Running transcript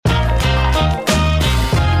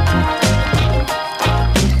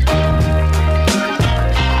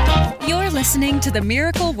listening to the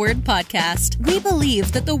Miracle Word Podcast. We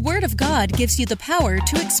believe that the Word of God gives you the power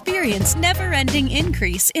to experience never-ending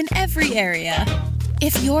increase in every area.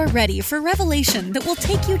 If you're ready for revelation that will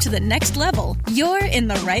take you to the next level, you're in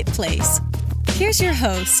the right place. Here's your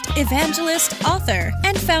host, evangelist, author,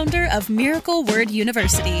 and founder of Miracle Word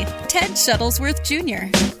University, Ted Shuttlesworth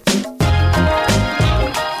Jr.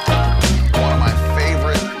 One of my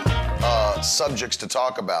favorite subjects to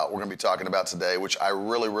talk about, we're going to be talking about today, which I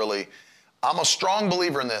really, I'm a strong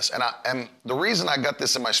believer in this. And the reason I got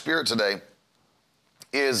this in my spirit today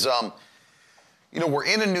is, we're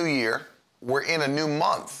in a new year, we're in a new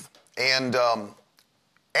month. And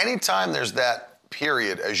anytime there's that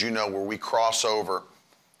period, as you know, where we cross over,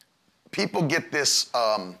 people get this,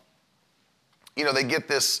 they get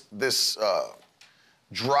this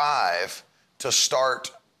drive to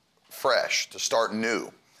start fresh, to start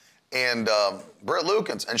new. And Britt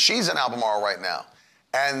Lukens, and she's in Albemarle right now.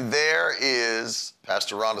 And there is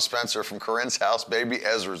Pastor Rhonda Spencer from Corinne's house, baby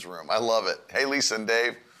Ezra's room. I love it. Hey, Lisa and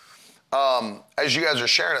Dave. As you guys are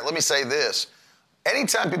sharing it, let me say this.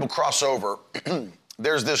 Anytime people cross over,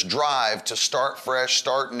 there's this drive to start fresh,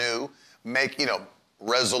 start new, make,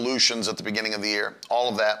 resolutions at the beginning of the year, all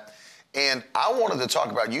of that. And I wanted to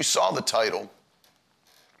talk about, you saw the title.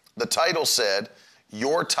 The title said,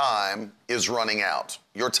 "Your time is running out."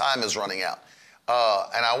 Your time is running out.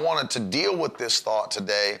 And I wanted to deal with this thought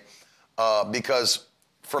today because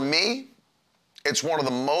for me, it's one of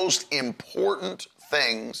the most important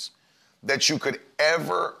things that you could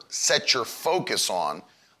ever set your focus on,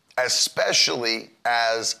 especially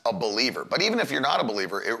as a believer. But even if you're not a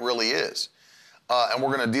believer, it really is. And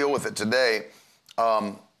we're going to deal with it today.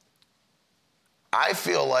 I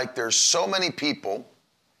feel like there's so many people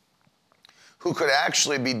who could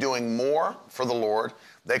actually be doing more for the Lord.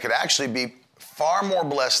 They could actually be far more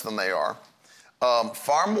blessed than they are,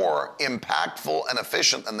 far more impactful and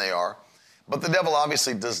efficient than they are. But the devil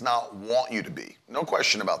obviously does not want you to be. No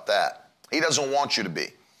question about that. He doesn't want you to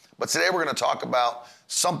be. But today we're going to talk about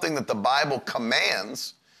something that the Bible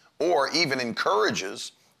commands or even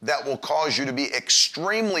encourages that will cause you to be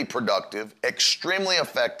extremely productive, extremely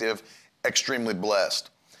effective, extremely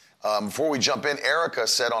blessed. Before we jump in, Erica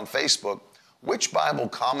said on Facebook, which Bible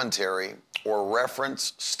commentary or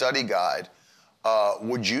reference study guide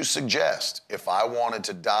would you suggest if I wanted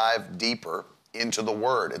to dive deeper into the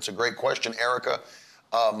Word? It's a great question, Erica.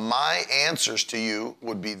 My answers to you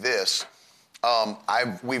would be this.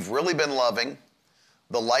 We've really been loving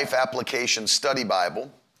the Life Application Study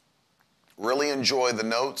Bible. Really enjoy the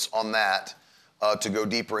notes on that to go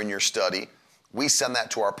deeper in your study. We send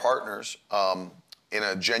that to our partners in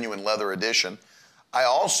a genuine leather edition. I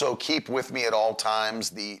also keep with me at all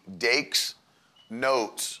times the Dake's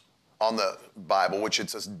notes on the Bible, which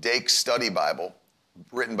it's a Dake's Study Bible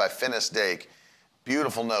written by Finis Dake.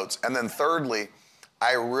 Beautiful notes. And then thirdly,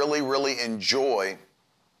 I really enjoy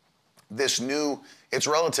this new, it's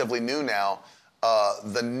relatively new now,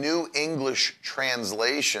 the New English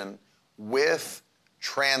Translation with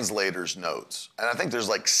translator's notes. And I think there's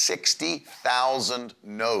like 60,000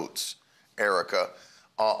 notes, Erica,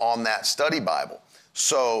 on that study Bible.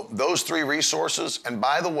 So those three resources, and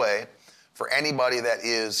by the way, for anybody that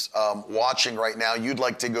is watching right now, you'd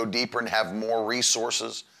like to go deeper and have more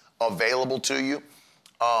resources available to you,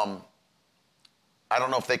 I don't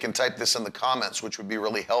know if they can type this in the comments, which would be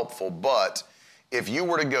really helpful, but if you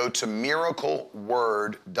were to go to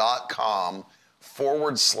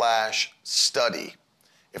miracleword.com/study,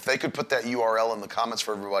 if they could put that URL in the comments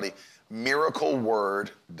for everybody,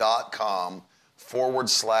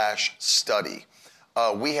 miracleword.com/study.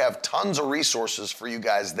 We have tons of resources for you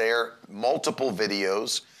guys there, multiple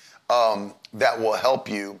videos that will help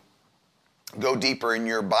you go deeper in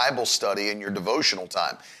your Bible study and your devotional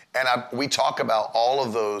time. And we talk about all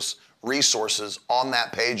of those resources on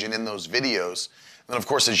that page and in those videos. And of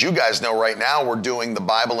course, as you guys know right now, we're doing the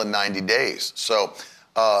Bible in 90 days. So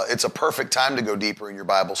it's a perfect time to go deeper in your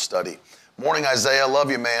Bible study. Morning, Isaiah. Love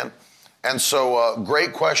you, man. And so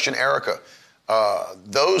great question, Erica.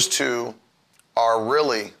 Those two are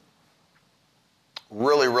really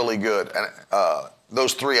good. And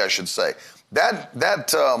those three, I should say. That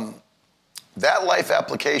Life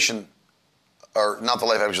Application, or not the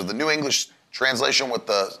Life Application, the New English Translation with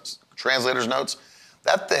the translator's notes,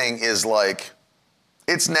 that thing is like,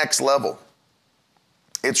 it's next level.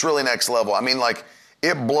 It's really next level. I mean, like,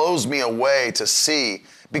 it blows me away to see,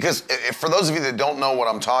 because for those of you that don't know what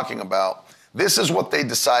I'm talking about, this is what they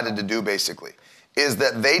decided to do basically, is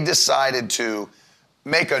that they decided to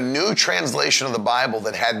make a new translation of the Bible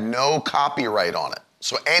that had no copyright on it.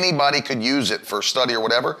 So anybody could use it for study or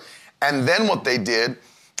whatever. And then what they did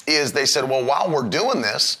is they said, well, while we're doing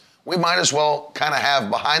this, we might as well kind of have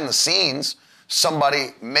behind the scenes somebody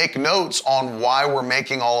make notes on why we're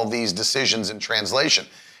making all of these decisions in translation.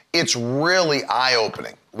 It's really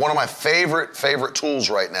eye-opening. One of my favorite tools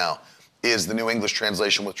right now is the New English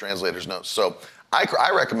Translation with Translator's Notes. So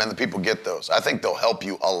I recommend that people get those. I think they'll help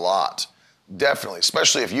you a lot, definitely,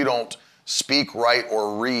 especially if you don't speak, write,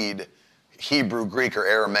 or read Hebrew, Greek, or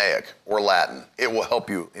Aramaic, or Latin. It will help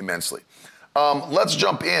you immensely. Let's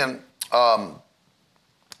jump in, and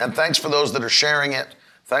thanks for those that are sharing it.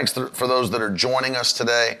 Thanks for those that are joining us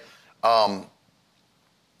today. I'm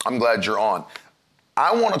glad you're on.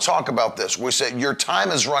 I want to talk about this. We said your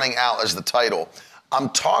time is running out as the title. I'm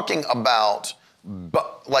talking about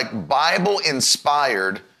like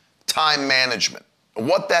Bible-inspired time management.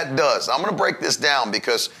 What that does. I'm going to break this down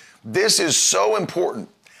because this is so important.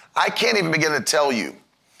 I can't even begin to tell you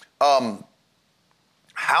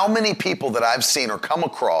how many people that I've seen or come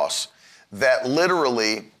across that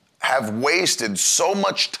literally have wasted so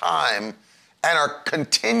much time and are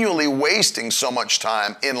continually wasting so much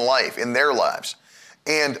time in life, in their lives.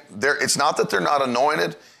 And it's not that they're not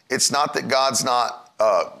anointed. It's not that God's not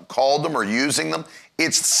called them or using them.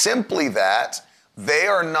 It's simply that they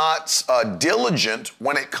are not diligent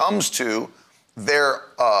when it comes to their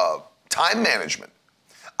time management.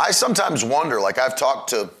 I sometimes wonder, like I've talked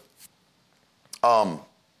to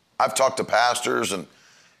pastors, and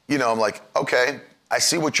I'm like, okay, I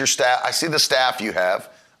see what your staff, I see the staff you have,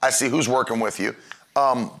 I see who's working with you.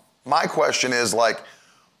 My question is like,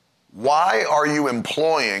 why are you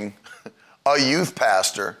employing a youth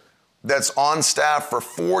pastor that's on staff for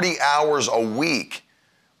 40 hours a week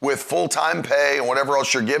with full-time pay and whatever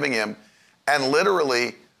else you're giving him, and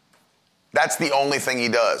literally that's the only thing he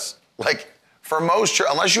does? Like, for most,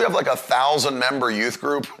 unless you have like 1,000-member youth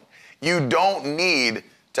group, you don't need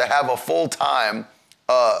to have a full-time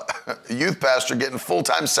youth pastor getting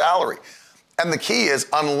full-time salary. And the key is,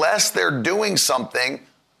 unless they're doing something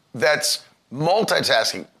that's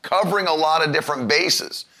multitasking, covering a lot of different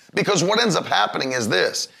bases. Because what ends up happening is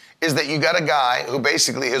this, is that you got a guy who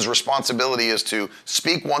basically his responsibility is to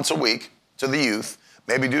speak once a week to the youth,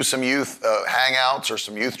 maybe do some youth hangouts or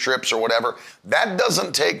some youth trips or whatever. That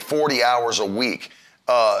doesn't take 40 hours a week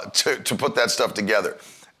to put that stuff together.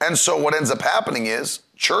 And so what ends up happening is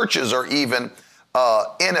churches are even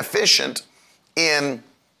inefficient in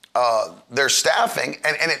their staffing,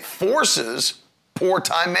 and it forces poor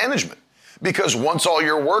time management. Because once all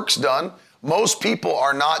your work's done, most people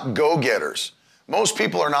are not go-getters. Most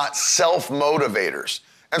people are not self-motivators.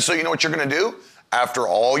 And so you know what you're going to do? After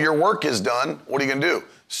all your work is done, what are you going to do?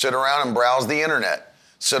 Sit around and browse the internet.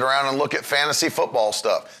 Sit around and look at fantasy football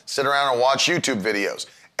stuff. Sit around and watch YouTube videos.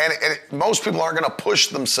 And most people aren't going to push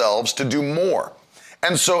themselves to do more.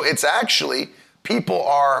 And so it's actually, people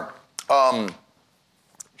are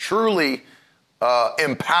truly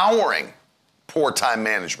empowering poor time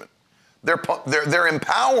management. They're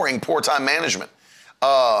empowering poor time management.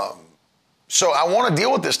 So I want to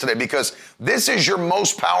deal with this today because this is your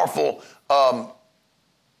most powerful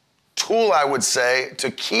tool, I would say,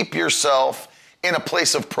 to keep yourself in a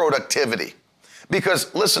place of productivity.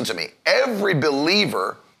 Because listen to me, every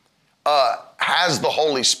believer has the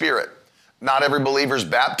Holy Spirit. Not every believer is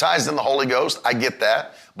baptized in the Holy Ghost. I get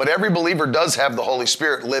that. But every believer does have the Holy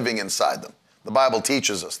Spirit living inside them. The Bible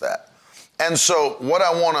teaches us that. And so what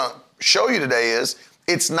I want to show you today is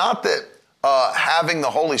it's not that having the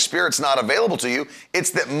Holy Spirit's not available to you. It's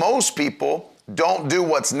that most people don't do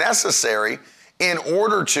what's necessary in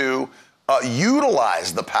order to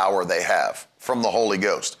utilize the power they have from the Holy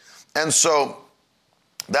Ghost. And so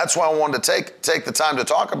that's why I wanted to take the time to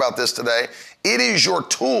talk about this today. It is your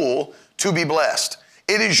tool to be blessed.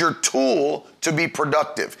 It is your tool to be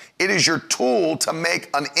productive. It is your tool to make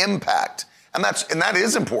an impact. And that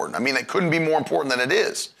is important. I mean, it couldn't be more important than it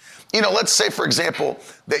is. Let's say, for example,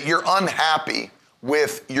 that you're unhappy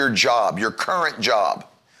with your job, your current job.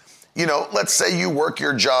 Let's say you work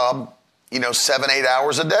your job, 7-8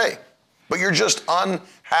 hours a day, but you're just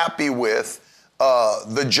unhappy with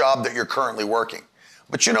the job that you're currently working.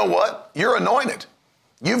 But you know what? You're anointed.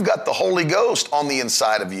 You've got the Holy Ghost on the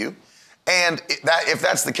inside of you. And if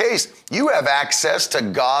that's the case, you have access to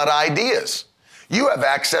God ideas. You have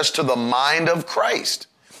access to the mind of Christ.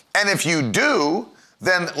 And if you do,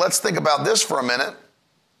 then let's think about this for a minute.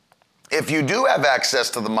 If you do have access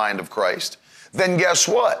to the mind of Christ, then guess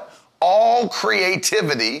what? All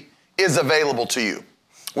creativity is available to you.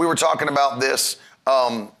 We were talking about this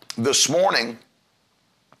this morning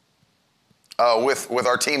with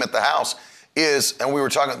our team at the house, and we were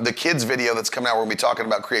talking, the kids video that's coming out, we're going to be talking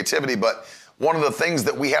about creativity, but one of the things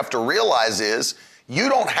that we have to realize is You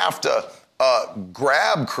don't have to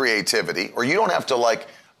grab creativity, or you don't have to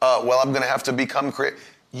I'm going to have to become creative.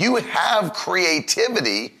 You have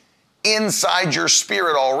creativity inside your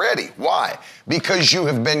spirit already. Why? Because you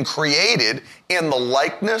have been created in the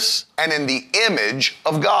likeness and in the image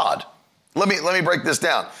of God. Let me break this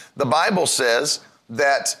down. The Bible says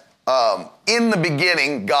that in the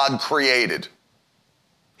beginning, God created.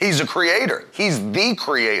 He's a creator. He's the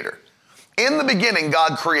creator. In the beginning,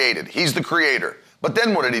 God created. He's the creator. But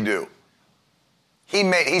then what did he do?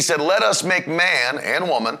 He said, let us make man and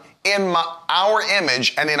woman in our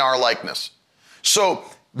image and in our likeness. So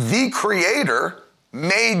the creator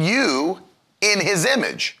made you in his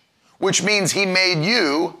image, which means he made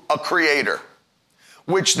you a creator,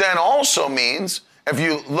 which then also means, if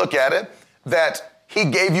you look at it, that he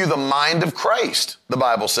gave you the mind of Christ, the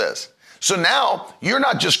Bible says. So now you're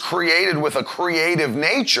not just created with a creative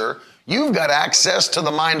nature, you've got access to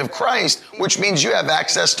the mind of Christ, which means you have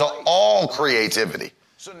access to all creativity.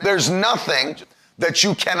 There's nothing that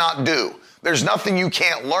you cannot do. There's nothing you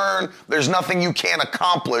can't learn. There's nothing you can't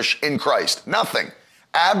accomplish in Christ. Nothing.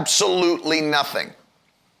 Absolutely nothing.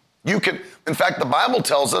 In fact, the Bible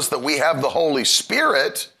tells us that we have the Holy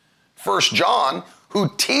Spirit, 1 John, who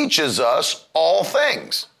teaches us all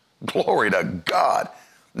things. Glory to God.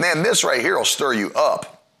 Man, this right here will stir you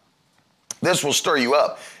up. This will stir you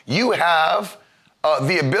up. You have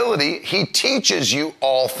the ability, he teaches you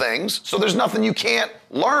all things, so there's nothing you can't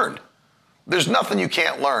learn. There's nothing you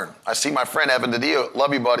can't learn. I see my friend Evan DiDio.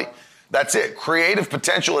 Love you, buddy. That's it. Creative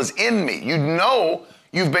potential is in me. You know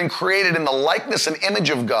you've been created in the likeness and image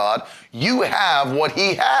of God. You have what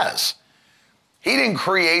he has. He didn't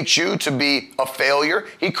create you to be a failure.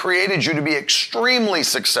 He created you to be extremely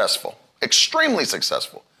successful. Extremely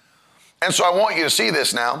successful. And so I want you to see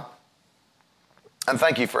this now. And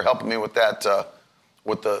thank you for helping me with that,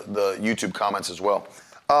 with the YouTube comments as well.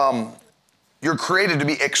 You're created to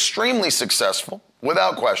be extremely successful,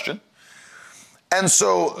 without question. And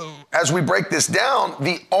so as we break this down,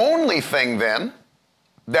 the only thing then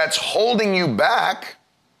that's holding you back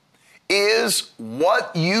is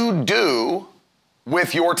what you do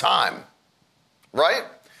with your time, right?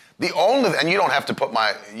 And you don't have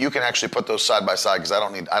to you can actually put those side by side because I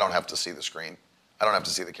don't have to see the screen. I don't have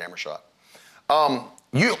to see the camera shot.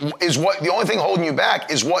 The only thing holding you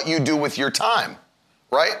back is what you do with your time,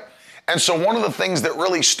 right? And so one of the things that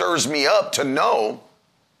really stirs me up to know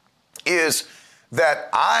is that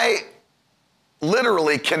I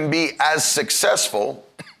literally can be as successful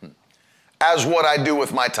as what I do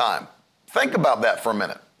with my time. Think about that for a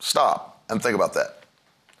minute. Stop and think about that.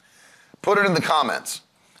 Put it in the comments.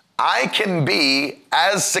 I can be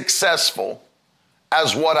as successful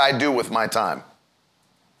as what I do with my time.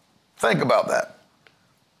 Think about that.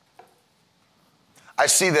 I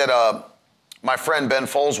see that my friend Ben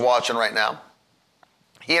Foles watching right now.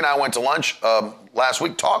 He and I went to lunch last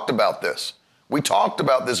week, talked about this. We talked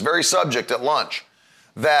about this very subject at lunch,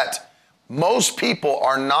 that most people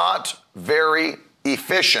are not very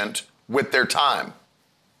efficient with their time.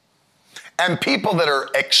 And people that are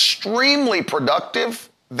extremely productive,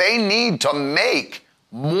 they need to make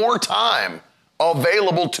more time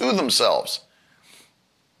available to themselves.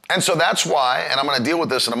 And so that's why, and I'm going to deal with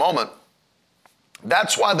this in a moment,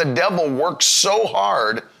 that's why the devil works so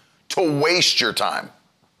hard to waste your time.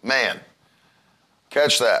 Man,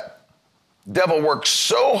 catch that. Devil works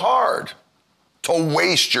so hard to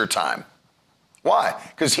waste your time. Why?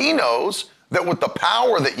 Because he knows that with the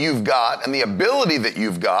power that you've got and the ability that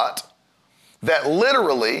you've got, that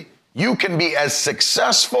literally you can be as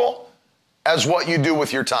successful as what you do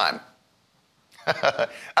with your time.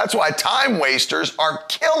 That's why time wasters are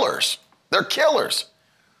killers. They're killers.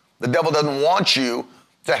 The devil doesn't want you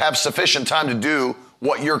to have sufficient time to do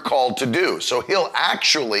what you're called to do. So he'll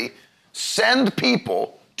actually send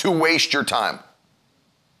people to waste your time.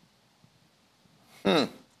 Think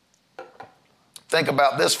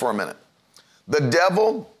about this for a minute. The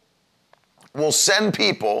devil will send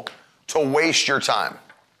people to waste your time.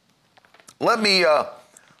 Let me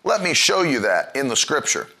show you that in the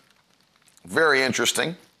scripture. Very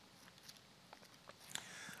interesting.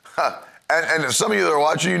 And if some of you that are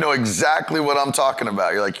watching, you know exactly what I'm talking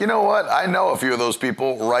about. You're like, you know what? I know a few of those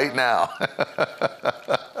people right now.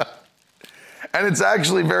 And it's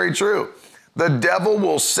actually very true. The devil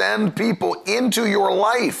will send people into your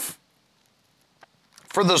life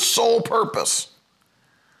for the sole purpose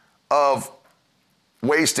of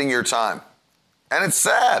wasting your time. And it's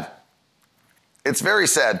sad. It's very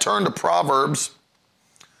sad. Turn to Proverbs.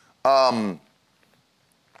 Let's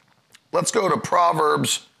go to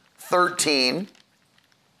Proverbs 13.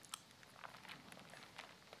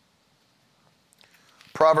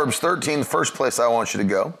 Proverbs 13, the first place I want you to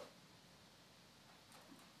go.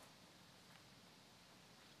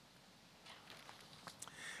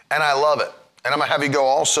 And I love it. And I'm going to have you go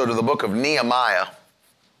also to the book of Nehemiah.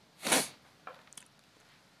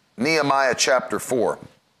 Nehemiah chapter 4.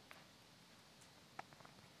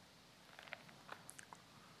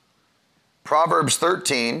 Proverbs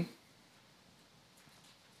 13.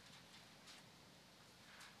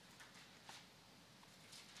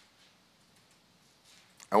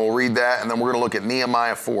 And we'll read that, and then we're going to look at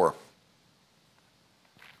Nehemiah 4.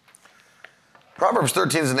 Proverbs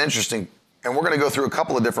 13 is an interesting, and we're going to go through a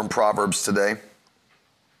couple of different Proverbs today.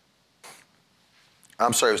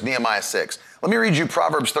 I'm sorry, it was Nehemiah 6. Let me read you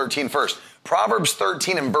Proverbs 13 first. Proverbs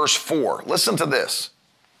 13 and verse 4. Listen to this.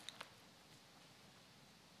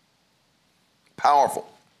 Powerful.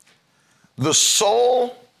 The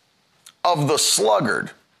soul of the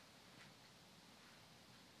sluggard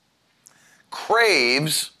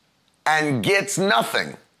craves and gets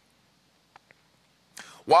nothing,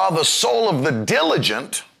 while the soul of the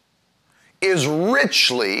diligent is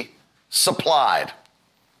richly supplied.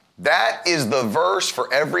 That is the verse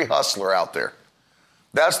for every hustler out there.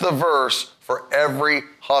 That's the verse for every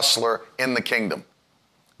hustler in the kingdom.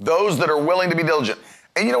 Those that are willing to be diligent.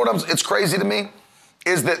 And you know what it's crazy to me?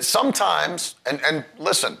 Is that sometimes, and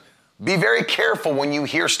listen, be very careful when you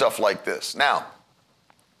hear stuff like this. Now,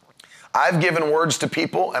 I've given words to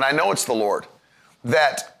people, and I know it's the Lord,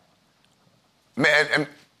 that, man, and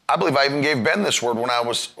I believe I even gave Ben this word when I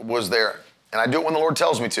was there, and I do it when the Lord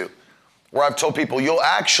tells me to, where I've told people, you'll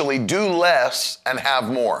actually do less and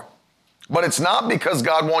have more. But it's not because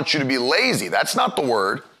God wants you to be lazy. That's not the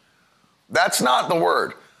word. That's not the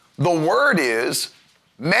word. The word is,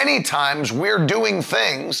 many times we're doing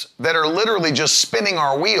things that are literally just spinning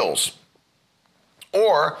our wheels.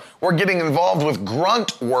 Or we're getting involved with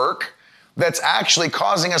grunt work that's actually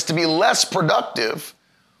causing us to be less productive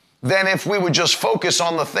than if we would just focus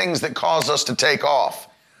on the things that cause us to take off.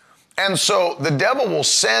 And so the devil will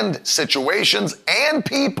send situations and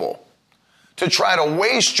people to try to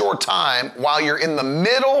waste your time while you're in the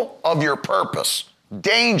middle of your purpose.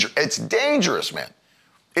 It's dangerous, man.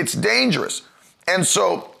 It's dangerous. And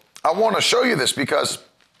so I want to show you this because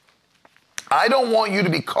I don't want you to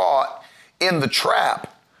be caught in the trap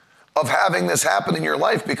of having this happen in your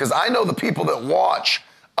life, because I know the people that watch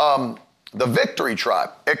the Victory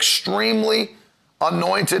Tribe, extremely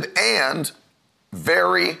anointed and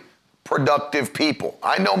very productive people.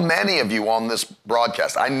 I know many of you on this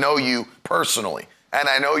broadcast. I know you personally, and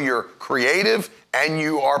I know you're creative and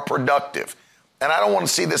you are productive. And I don't want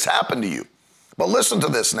to see this happen to you. But listen to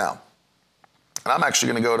this now. And I'm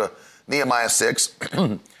actually going to go to Nehemiah 6.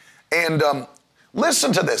 And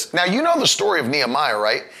listen to this. Now, you know the story of Nehemiah,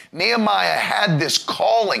 right? Nehemiah had this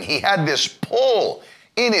calling. He had this pull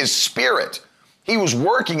in his spirit. He was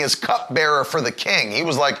working as cupbearer for the king. He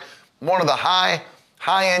was like one of the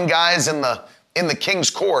high-end guys in the king's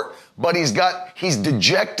court. But he's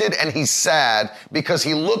dejected and he's sad because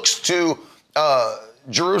he looks to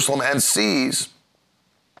Jerusalem and sees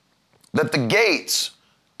that the gates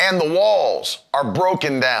and the walls are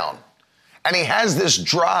broken down. And he has this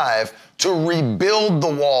drive to rebuild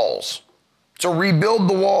the walls,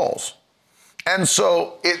 And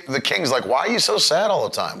so the king's like, why are you so sad all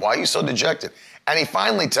the time? Why are you so dejected? And he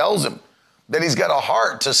finally tells him that he's got a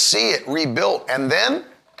heart to see it rebuilt. And then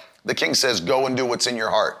the king says, go and do what's in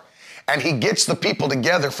your heart. And he gets the people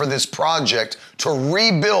together for this project to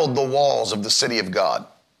rebuild the walls of the city of God.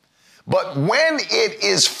 But when it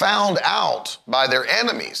is found out by their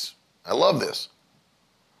enemies, I love this.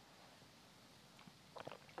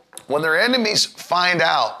 When their enemies find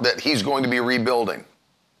out that he's going to be rebuilding,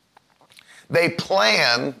 they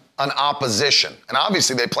plan an opposition. And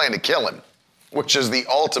obviously they plan to kill him, which is the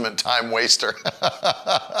ultimate time waster.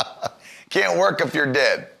 Can't work if you're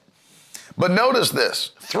dead. But notice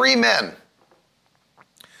this, 3 men,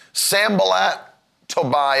 Sanballat,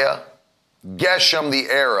 Tobiah, Geshem the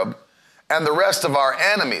Arab, and the rest of our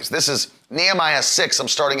enemies. This is Nehemiah 6, I'm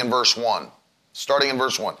starting in verse 1.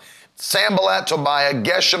 Sanballat, Tobiah,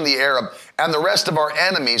 Geshem the Arab, and the rest of our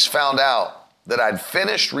enemies found out that I'd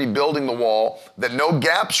finished rebuilding the wall, that no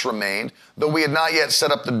gaps remained, though we had not yet set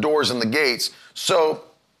up the doors and the gates. So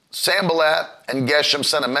Sanballat and Geshem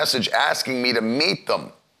sent a message asking me to meet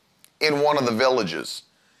them in one of the villages,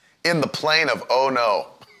 in the plain of Oh No.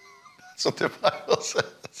 That's what the Bible says.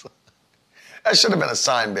 That should have been a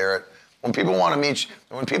sign, Barrett. When people want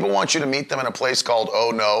you to meet them in a place called Oh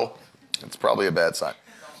No, it's probably a bad sign.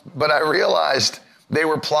 But I realized they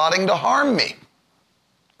were plotting to harm me.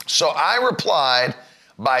 So I replied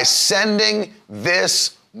by sending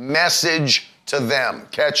this message to them.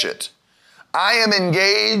 Catch it. I am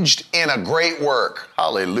engaged in a great work.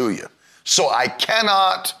 Hallelujah. So I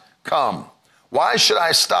cannot come. Why should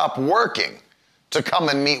I stop working to come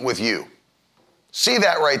and meet with you? See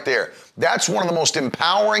that right there. That's one of the most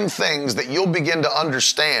empowering things that you'll begin to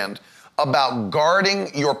understand about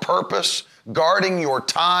guarding your purpose, guarding your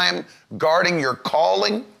time, guarding your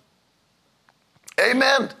calling.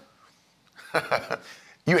 Amen.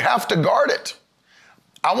 You have to guard it.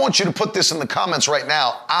 I want you to put this in the comments right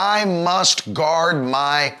now. I must guard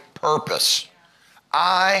my purpose.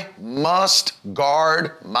 I must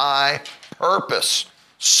guard my purpose.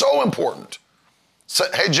 So important. So,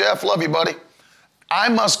 hey, Jeff, love you, buddy. I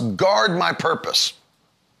must guard my purpose.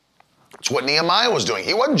 It's what Nehemiah was doing.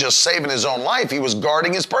 He wasn't just saving his own life. He was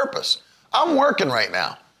guarding his purpose. I'm working right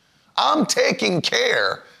now. I'm taking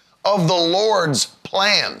care of the Lord's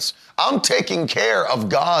plans. I'm taking care of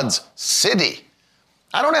God's city.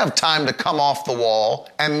 I don't have time to come off the wall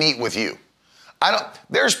and meet with you.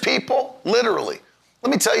 There's people, literally,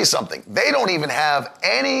 let me tell you something. They don't even have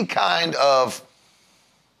any kind of,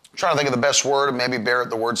 I'm trying to think of the best word, maybe Barrett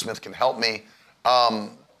the wordsmith can help me.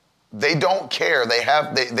 They don't care.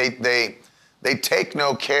 They take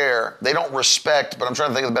no care. They don't respect, but I'm trying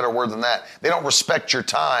to think of a better word than that. They don't respect your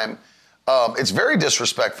time. It's very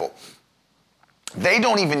disrespectful. They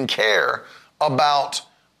don't even care about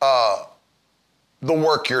the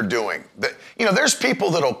work you're doing. There's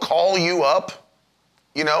people that'll call you up,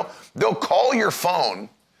 they'll call your phone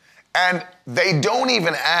and they don't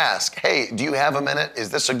even ask, hey, do you have a minute? Is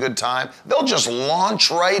this a good time? They'll just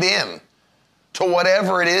launch right in to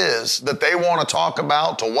whatever it is that they want to talk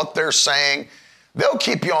about, to what they're saying. They'll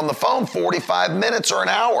keep you on the phone 45 minutes or an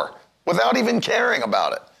hour without even caring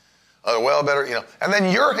about it. And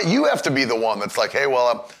then you have to be the one that's like, hey,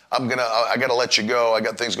 well, I got to let you go. I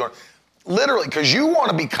got things going. Literally, because you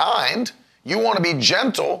want to be kind, you want to be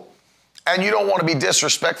gentle, and you don't want to be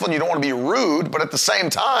disrespectful, and you don't want to be rude, but at the same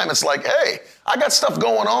time, it's like, hey, I got stuff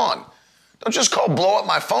going on. Don't just blow up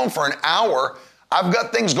my phone for an hour. I've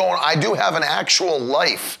got things going on. I do have an actual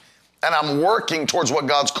life, and I'm working towards what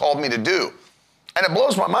God's called me to do. And it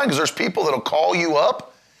blows my mind because there's people that'll call you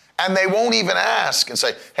up, and they won't even ask and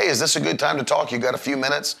say, hey, is this a good time to talk? You got a few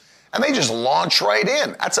minutes? And they just launch right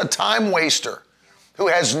in. That's a time waster who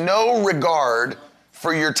has no regard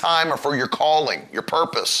for your time or for your calling, your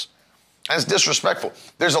purpose. And it's disrespectful.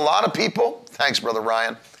 There's a lot of people, thanks, Brother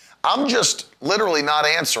Ryan, I'm just literally not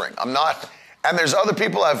answering. I'm not, and there's other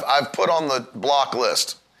people I've put on the block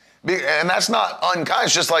list. And that's not unkind.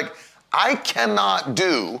 It's just like, I cannot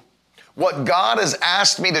do what God has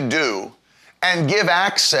asked me to do and give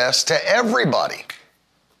access to everybody.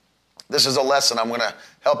 This is a lesson I'm going to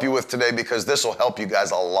help you with today because this will help you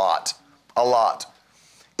guys a lot.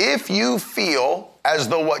 If you feel as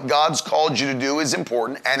though what God's called you to do is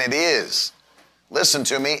important, and it is, listen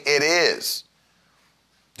to me, it is.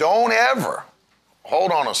 Don't ever,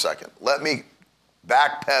 hold on a second, let me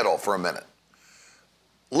backpedal for a minute.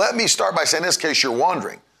 Let me start by saying this in case you're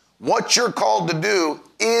wondering. What you're called to do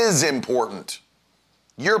is important.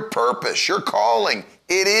 Your purpose, your calling,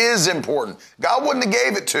 it is important. God wouldn't have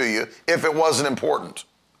gave it to you if it wasn't important.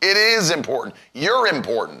 It is important. You're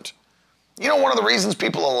important. One of the reasons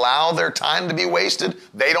people allow their time to be wasted,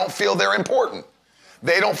 they don't feel they're important.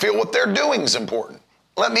 They don't feel what they're doing is important.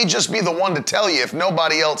 Let me just be the one to tell you, if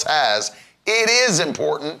nobody else has, it is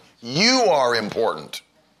important. You are important.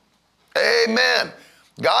 Amen.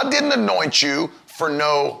 God didn't anoint you for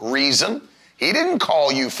no reason. He didn't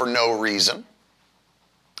call you for no reason.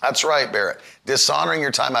 That's right, Barrett. Dishonoring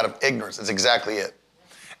your time out of ignorance. That's exactly it.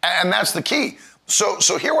 And that's the key.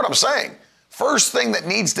 So hear what I'm saying. First thing that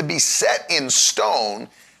needs to be set in stone,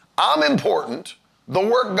 I'm important. The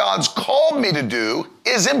work God's called me to do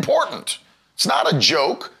is important. It's not a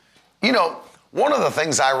joke. One of the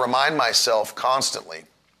things I remind myself constantly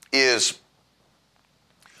is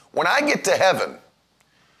when I get to heaven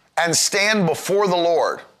and stand before the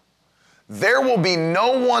Lord, there will be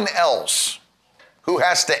no one else who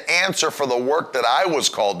has to answer for the work that I was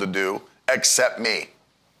called to do except me.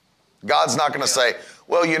 God's not going to say,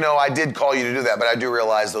 well, I did call you to do that, but I do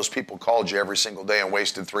realize those people called you every single day and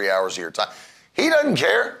wasted 3 hours of your time. He doesn't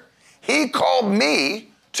care. He called me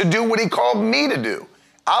to do what he called me to do.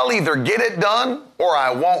 I'll either get it done or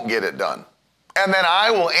I won't get it done. And then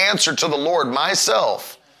I will answer to the Lord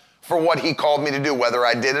myself for what he called me to do, whether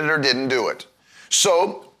I did it or didn't do it.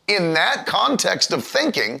 So in that context of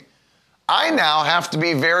thinking, I now have to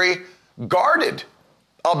be very guarded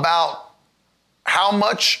about how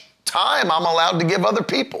much time I'm allowed to give other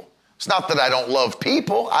people. It's not that I don't love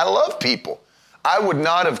people. I love people. I would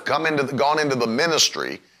not have gone into the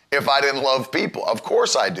ministry if I didn't love people. Of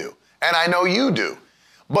course I do. And I know you do.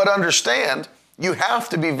 But understand, you have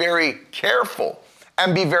to be very careful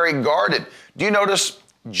and be very guarded. Do you notice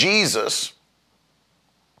Jesus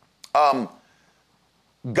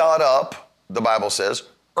got up, the Bible says,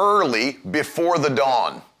 early before the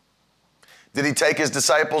dawn. Did he take his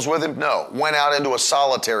disciples with him? No. Went out into a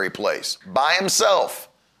solitary place by himself.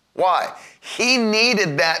 Why? He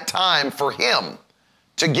needed that time for him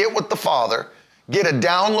to get with the Father, get a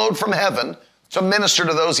download from heaven to minister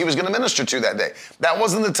to those he was going to minister to that day. That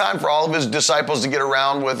wasn't the time for all of his disciples to get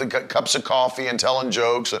around with cups of coffee and telling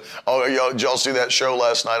jokes. Oh, did y'all see that show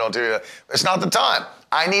last night on TV? It's not the time.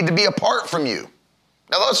 I need to be apart from you.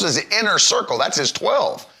 Now, this is the inner circle. That's his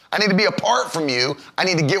 12. I need to be apart from you. I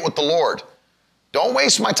need to get with the Lord. Don't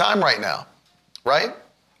waste my time right now, right?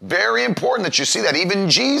 Very important that you see that. Even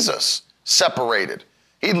Jesus separated.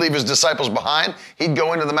 He'd leave his disciples behind. He'd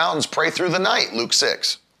go into the mountains, pray through the night, Luke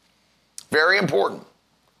 6. Very important.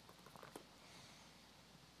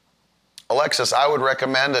 Alexis, I would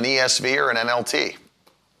recommend an ESV or an NLT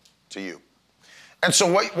to you. And so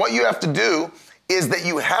what you have to do is that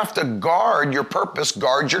you have to guard your purpose,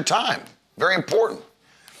 guard your time. Very important.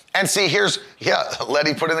 And see,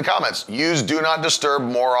 Letty put in the comments, use do not disturb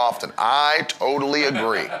more often. I totally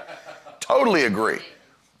agree. Totally agree.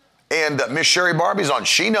 And Miss Sherry Barbie's on.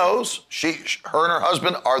 She knows. Her and her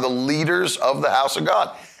husband are the leaders of the house of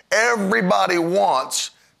God. Everybody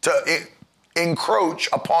wants to encroach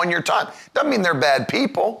upon your time. Doesn't mean they're bad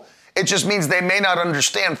people. It just means they may not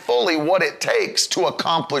understand fully what it takes to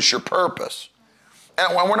accomplish your purpose.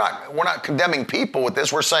 And when we're not condemning people with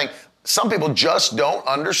this, we're saying some people just don't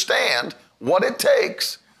understand what it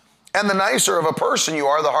takes. And the nicer of a person you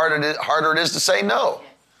are, the harder it is to say no.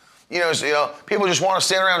 You know, people just want to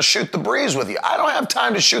stand around and shoot the breeze with you. I don't have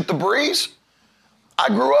time to shoot the breeze. I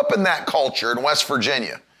grew up in that culture in West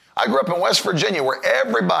Virginia. I grew up in West Virginia where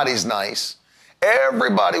everybody's nice.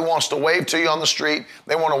 Everybody wants to wave to you on the street.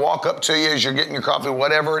 They want to walk up to you as you're getting your coffee,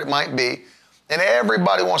 whatever it might be. And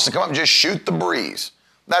everybody wants to come up and just shoot the breeze.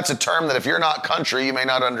 That's a term that if you're not country, you may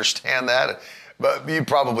not understand that, but you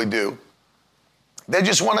probably do. They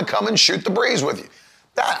just want to come and shoot the breeze with you.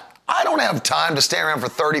 I don't have time to stand around for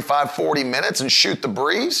 35, 40 minutes and shoot the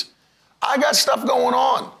breeze. I got stuff going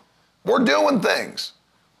on. We're doing things.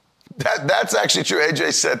 That's actually true.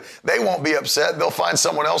 AJ said they won't be upset. They'll find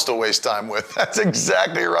someone else to waste time with. That's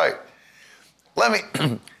exactly right.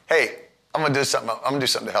 Hey, I'm going to do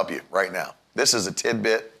something to help you right now. This is a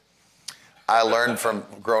tidbit I learned from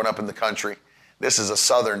growing up in the country. This is a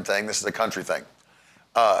Southern thing. This is a country thing.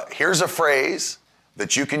 Here's a phrase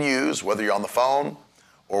that you can use, whether you're on the phone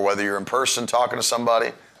or whether you're in person talking to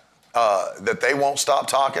somebody, that they won't stop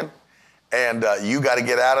talking, and you got to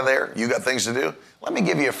get out of there. You got things to do. Let me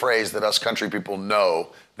give you a phrase that us country people know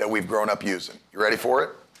that we've grown up using. You ready for it?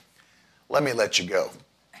 Let me let you go.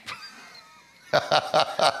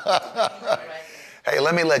 Hey,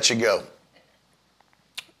 let me let you go.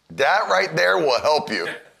 That right there will help you.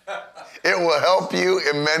 It will help you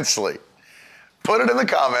immensely. Put it in the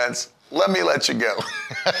comments. Let me let you go.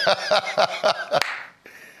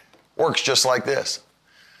 Works just like this.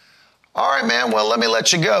 All right, man. Well, let me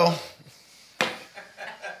let you go.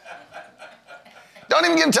 Don't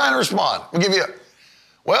even give him time to respond. We'll give you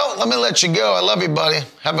well, let me let you go. I love you, buddy.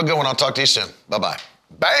 Have a good one. I'll talk to you soon. Bye-bye.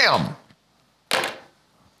 Bam.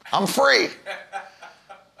 I'm free.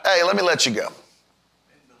 Hey, let me let you go.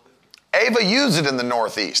 Ava, use it in the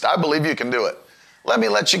Northeast. I believe you can do it. Let me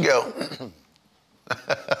let you go.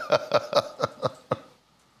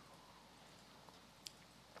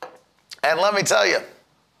 And let me tell you,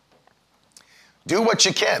 do what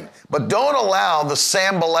you can, but don't allow the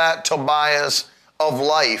Sanballat Tobias of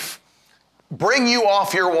life bring you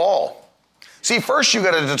off your wall. See, first you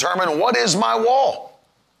got to determine, what is my wall?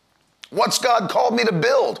 What's God called me to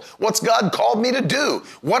build? What's God called me to do?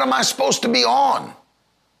 What am I supposed to be on?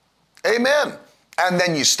 Amen. And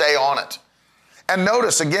then you stay on it. And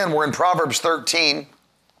notice again, we're in Proverbs 13.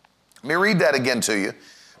 Let me read that again to you.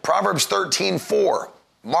 Proverbs 13:4.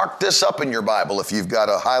 Mark this up in your Bible if you've got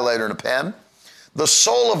a highlighter and a pen. The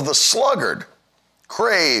soul of the sluggard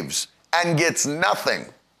craves and gets nothing,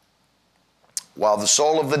 while the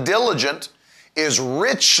soul of the diligent is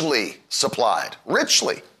richly supplied.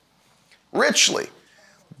 Richly. Richly.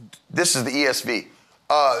 This is the ESV.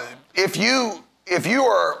 If you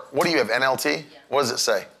are, what do you have, NLT? Yeah. What does it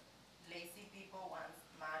say? Lazy people want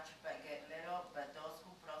much but get little, but those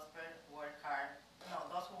who prosper work hard. No,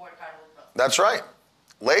 those who work hard will prosper. That's right.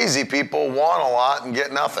 Lazy people want a lot and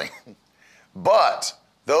get nothing. But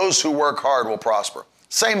those who work hard will prosper.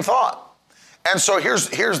 Same thought. And so here's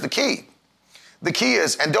the key. The key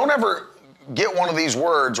is, and don't ever get one of these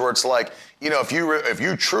words where it's like, if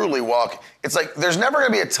you truly walk, it's like there's never going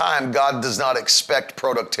to be a time God does not expect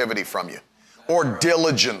productivity from you or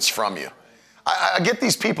diligence from you. I get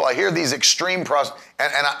these people, I hear these extreme,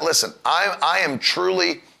 listen, I am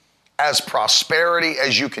truly as prosperity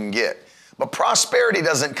as you can get. But prosperity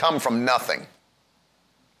doesn't come from nothing.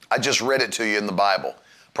 I just read it to you in the Bible.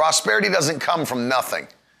 Prosperity doesn't come from nothing.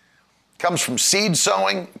 It comes from seed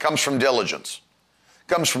sowing, it comes from diligence. It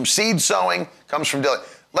comes from seed sowing, comes from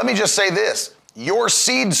diligence. Let me just say this. Your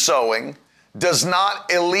seed sowing does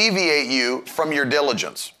not alleviate you from your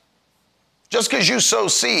diligence. Just because you sow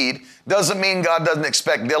seed doesn't mean God doesn't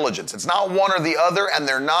expect diligence. It's not one or the other, and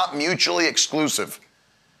they're not mutually exclusive.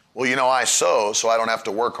 Well, I sow so I don't have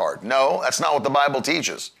to work hard. No, that's not what the Bible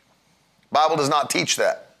teaches. The Bible does not teach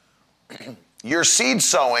that. Your seed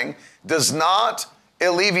sowing does not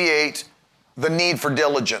alleviate the need for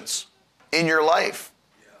diligence in your life.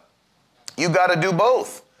 You got to do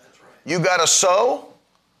both. You got to sow,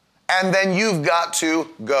 and then you've got to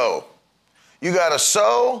go. You got to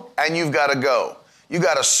sow, and you've got to go. You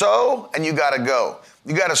got to sow, and you got to go.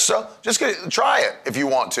 You got to sow. Just try it if you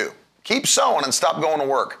want to. Keep sowing and stop going to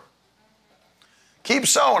work. Keep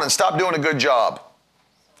sowing and stop doing a good job.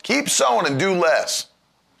 Keep sowing and do less.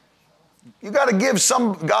 You got to give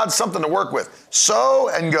God something to work with. Sow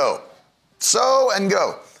and go. Sow and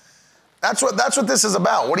go. That's what this is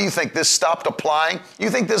about. What do you think? This stopped applying?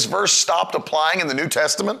 You think this verse stopped applying in the New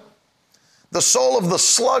Testament? The soul of the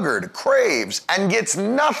sluggard craves and gets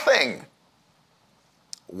nothing,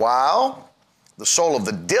 while the soul of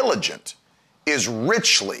the diligent is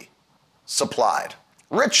richly supplied.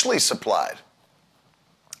 Richly supplied.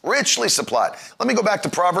 Richly supplied. Let me go back to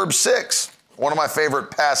Proverbs 6, one of my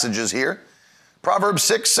favorite passages here. Proverbs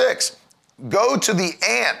 6:6. Go to the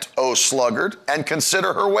ant, O sluggard, and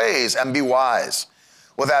consider her ways and be wise.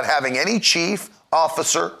 Without having any chief,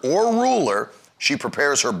 officer, or ruler, she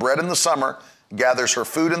prepares her bread in the summer, gathers her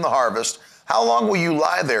food in the harvest. How long will you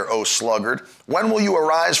lie there, O sluggard? When will you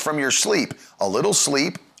arise from your sleep? A little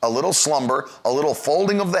sleep, a little slumber, a little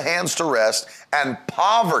folding of the hands to rest, and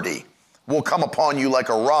poverty will come upon you like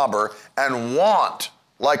a robber, and want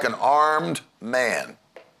like an armed man.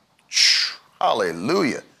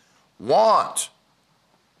 Hallelujah. Want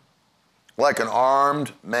like an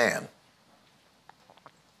armed man.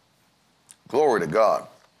 Glory to God.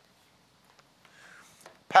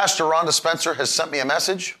 Pastor Rhonda Spencer has sent me a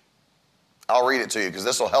message. I'll read it to you because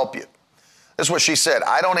this will help you. This is what she said.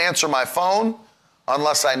 I don't answer my phone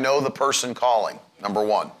unless I know the person calling, number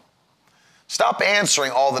one. Stop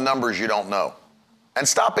answering all the numbers you don't know. And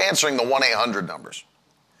stop answering the 1-800 numbers.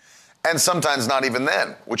 And sometimes not even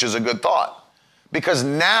then, which is a good thought. Because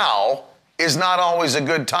now is not always a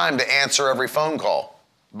good time to answer every phone call,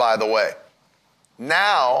 by the way.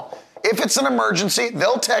 Now, if it's an emergency,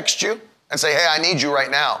 they'll text you and say, hey, I need you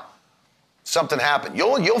right now. Something happened.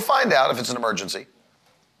 You'll find out if it's an emergency.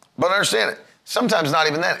 But understand it, sometimes not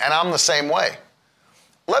even then. And I'm the same way.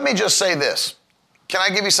 Let me just say this. Can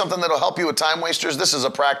I give you something that'll help you with time wasters? This is a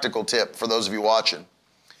practical tip for those of you watching.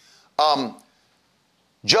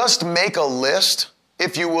 Just make a list,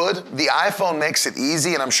 if you would. The iPhone makes it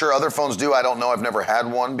easy, and I'm sure other phones do. I don't know. I've never had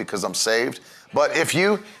one because I'm saved. But if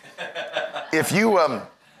you,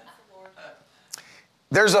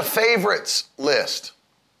 there's a favorites list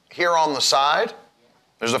here on the side.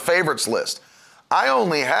 There's a favorites list. I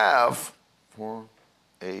only have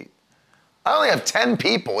 10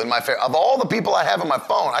 people in my favorite. Of all the people I have on my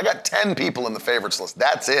phone, I got 10 people in the favorites list.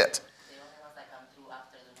 That's it.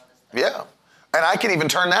 Yeah. And I can even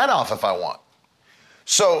turn that off if I want.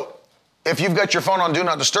 So if you've got your phone on Do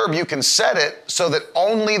Not Disturb, you can set it so that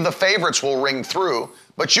only the favorites will ring through.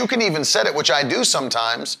 But you can even set it, which I do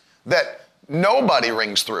sometimes, that nobody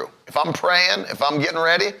rings through. If I'm praying, if I'm getting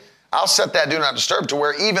ready, I'll set that Do Not Disturb to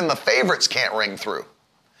where even the favorites can't ring through.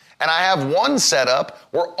 And I have one set up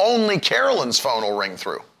where only Carolyn's phone will ring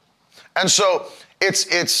through. And so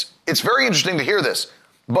it's very interesting to hear this.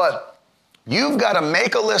 But you've got to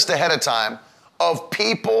make a list ahead of time of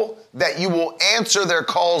people that you will answer their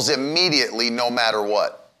calls immediately no matter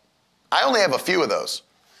what. I only have a few of those.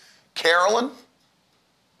 Carolyn,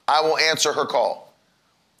 I will answer her call.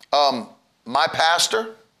 My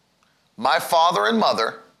pastor, my father and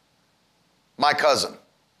mother, my cousin.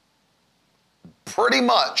 Pretty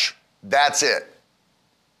much, that's it.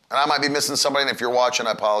 And I might be missing somebody, and if you're watching,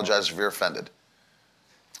 I apologize if you're offended.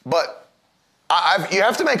 But you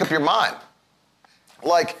have to make up your mind.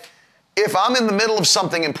 Like, if I'm in the middle of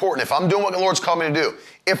something important, if I'm doing what the Lord's called me to do,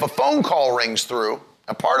 if a phone call rings through,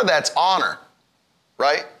 and part of that's honor,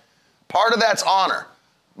 right? Part of that's honor.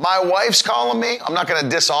 My wife's calling me, I'm not going to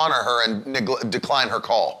dishonor her and decline her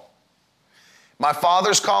call. My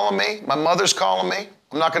father's calling me, my mother's calling me,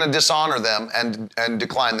 I'm not going to dishonor them and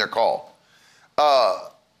decline their call.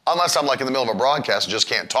 Unless I'm like in the middle of a broadcast and just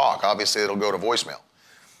can't talk. Obviously, it'll go to voicemail.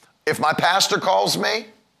 If my pastor calls me,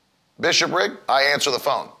 Bishop Rick, I answer the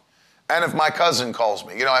phone. And if my cousin calls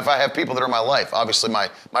me, if I have people that are in my life, obviously my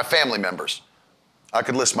family members, I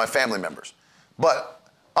could list my family members. But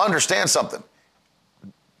understand something.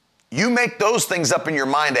 You make those things up in your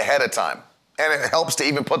mind ahead of time. And it helps to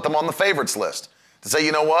even put them on the favorites list. To say,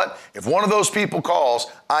 you know what? If one of those people calls,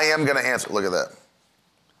 I am going to answer. Look at that.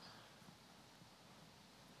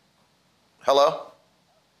 Hello?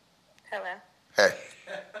 Hello. Hey.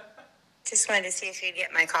 Just wanted to see if you'd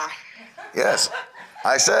get my call. Yes.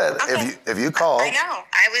 I said, Okay. if you call. I know.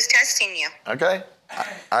 I was testing you. Okay.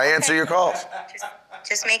 I answer your calls.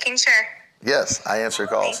 Just making sure. Yes, I answer your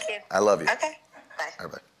calls. Thank you. I love you. Okay. Bye. All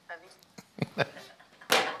right, bye. Love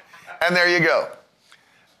you. And there you go.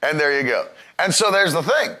 And there you go. And so there's the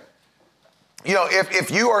thing. If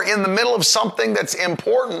you are in the middle of something that's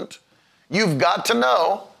important, you've got to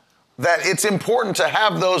know that it's important to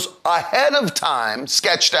have those ahead of time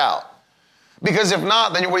sketched out. Because if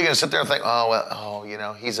not, then what are you going to sit there and think,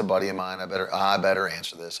 he's a buddy of mine. I better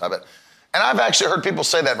answer this. And I've actually heard people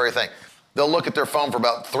say that very thing. They'll look at their phone for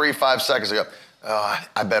about 3-5 seconds and go,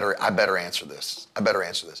 I better answer this. I better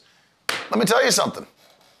answer this. Let me tell you something.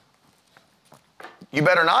 You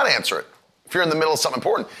better not answer it if you're in the middle of something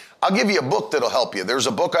important. I'll give you a book that'll help you. There's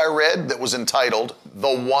a book I read that was entitled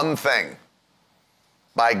The One Thing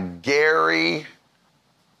by Gary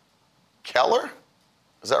Keller.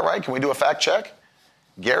 Is that right? Can we do a fact check?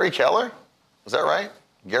 Gary Keller? Is that right?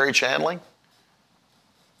 Gary Chandling?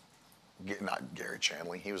 Not Gary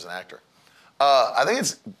Chandling. He was an actor. I think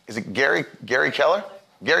is it Gary Keller?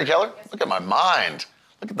 Gary Keller? Look at my mind.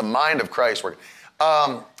 Look at the mind of Christ working.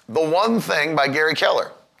 The One Thing by Gary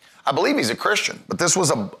Keller. I believe he's a Christian, but this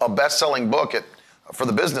was a best-selling book for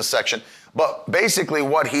the business section. But basically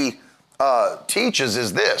what he teaches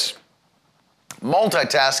is this.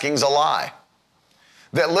 Multitasking's a lie.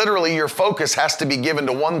 That literally your focus has to be given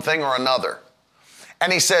to one thing or another.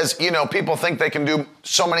 And he says, people think they can do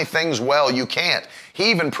so many things well. You can't.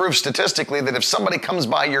 He even proves statistically that if somebody comes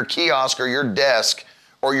by your kiosk or your desk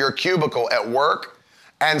or your cubicle at work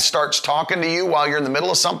and starts talking to you while you're in the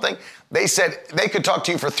middle of something, they said they could talk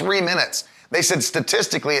to you for 3 minutes. They said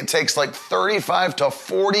statistically it takes like 35 to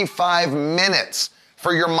 45 minutes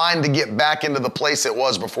for your mind to get back into the place it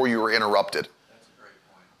was before you were interrupted. That's a great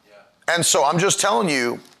point, yeah. And so I'm just telling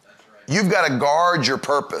you, you've got to guard your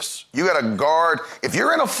purpose. You got to guard. If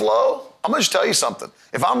you're in a flow, I'm going to just tell you something.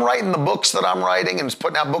 If I'm writing the books that I'm writing and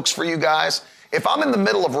putting out books for you guys, if I'm in the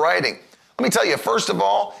middle of writing, let me tell you, first of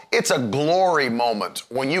all, it's a glory moment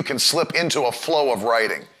when you can slip into a flow of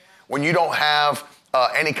writing. When you don't have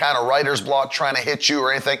any kind of writer's block trying to hit you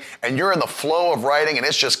or anything, and you're in the flow of writing and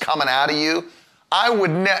it's just coming out of you, I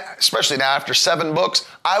would especially now after 7 books,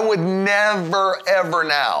 I would never, ever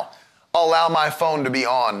now allow my phone to be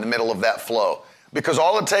on in the middle of that flow. Because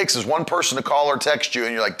all it takes is one person to call or text you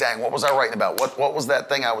and you're like, dang, what was I writing about? What was that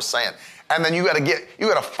thing I was saying? And then you got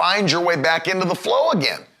to find your way back into the flow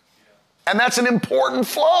again. And that's an important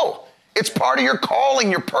flow. It's part of your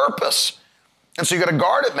calling, your purpose. And so you got to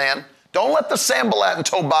guard it, man. Don't let the Sanballat and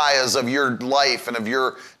Tobias of your life and of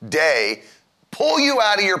your day pull you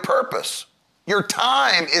out of your purpose. Your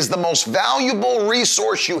time is the most valuable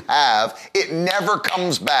resource you have. It never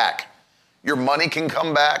comes back. Your money can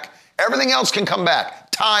come back. Everything else can come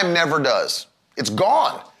back. Time never does. It's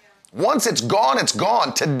gone. Once it's gone, it's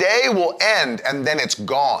gone. Today will end and then it's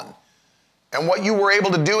gone. And what you were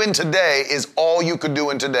able to do in today is all you could do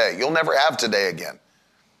in today. You'll never have today again.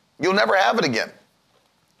 You'll never have it again.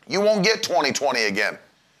 You won't get 2020 again.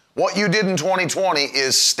 What you did in 2020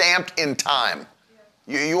 is stamped in time.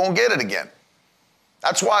 You won't get it again.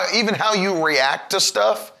 That's why even how you react to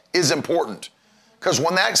stuff is important. Because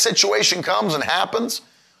when that situation comes and happens,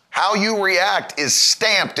 how you react is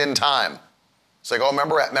stamped in time. It's like, oh,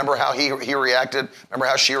 remember how he reacted? Remember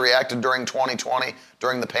how she reacted during 2020,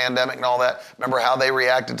 during the pandemic and all that? Remember how they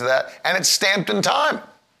reacted to that? And it's stamped in time.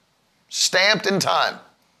 Stamped in time.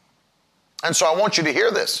 And so I want you to hear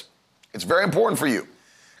this. It's very important for you.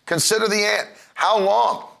 Consider the end. How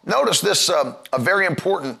long? Notice this, a very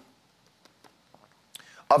important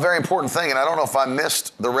thing, and I don't know if I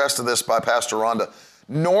missed the rest of this by Pastor Rhonda.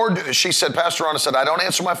 Pastor Rhonda said, I don't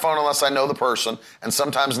answer my phone unless I know the person, and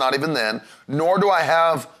sometimes not even then, nor do I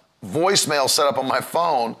have voicemail set up on my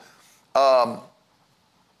phone.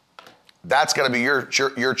 That's got to be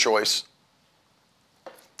your choice.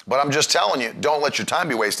 But I'm just telling you, don't let your time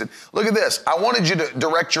be wasted. Look at this. I wanted you to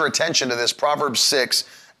direct your attention to this, Proverbs 6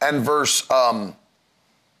 and verse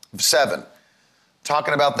 7.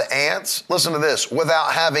 Talking about the ants. Listen to this.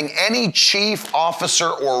 Without having any chief officer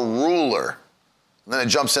or ruler. And then it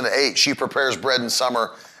jumps into 8. She prepares bread in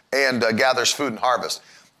summer and gathers food in harvest.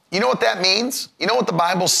 You know what that means? You know what the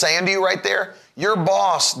Bible's saying to you right there? Your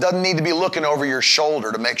boss doesn't need to be looking over your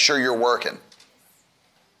shoulder to make sure you're working.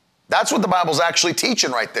 That's what the Bible's actually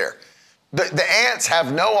teaching right there. The ants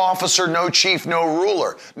have no officer, no chief, no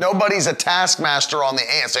ruler. Nobody's a taskmaster on the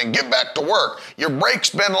ants saying, get back to work. Your break's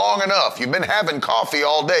been long enough. You've been having coffee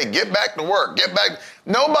all day. Get back to work. Get back.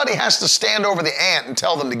 Nobody has to stand over the ant and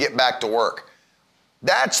tell them to get back to work.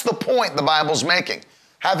 That's the point the Bible's making.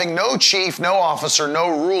 Having no chief, no officer,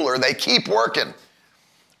 no ruler, they keep working.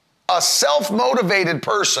 A self-motivated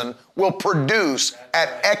person will produce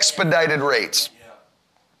at expedited rates.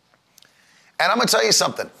 And I'm going to tell you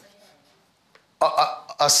something.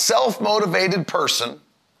 A self-motivated person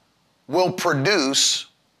will produce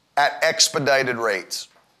at expedited rates.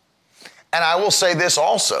 And I will say this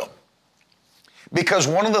also, because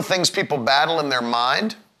one of the things people battle in their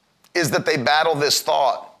mind is that they battle this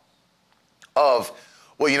thought of,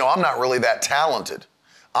 well, you know, I'm not really that talented.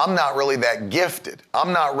 I'm not really that gifted. I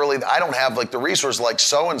don't have like the resource like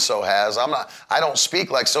so-and-so has. I don't speak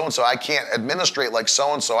like so-and-so. I can't administrate like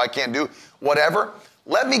so-and-so. I can't do whatever.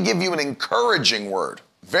 Let me give you an encouraging word,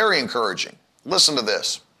 very encouraging. Listen to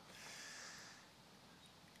this.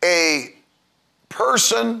 A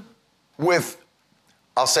person with,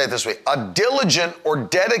 I'll say it this way, a diligent or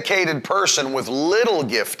dedicated person with little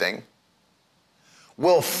gifting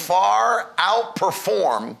will far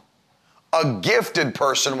outperform a gifted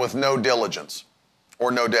person with no diligence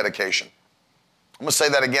or no dedication. I'm going to say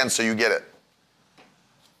that again so you get it.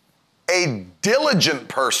 A diligent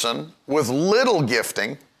person with little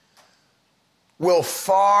gifting will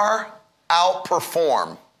far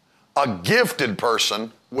outperform a gifted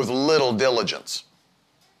person with little diligence.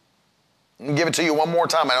 Let me give it to you one more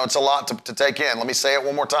time. I know it's a lot to take in. Let me say it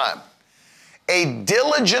one more time. A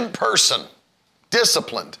diligent person,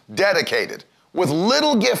 disciplined, dedicated, with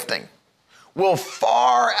little gifting will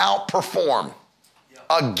far outperform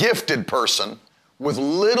a gifted person with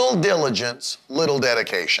little diligence, little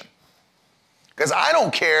dedication. Because I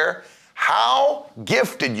don't care how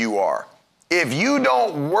gifted you are. If you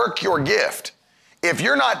don't work your gift, if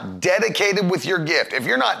you're not dedicated with your gift, if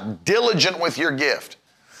you're not diligent with your gift.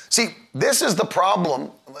 See, this is the problem,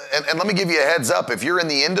 and let me give you a heads up. If you're in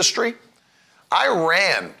the industry, I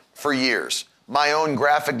ran for years my own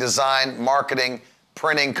graphic design, marketing,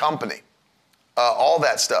 printing company, all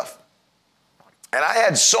that stuff. And I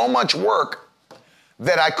had so much work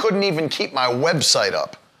that I couldn't even keep my website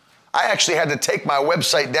up. I actually had to take my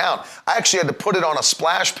website down. I actually had to put it on a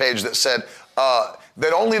splash page that said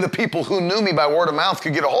that only the people who knew me by word of mouth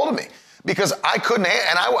could get a hold of me, because I couldn't,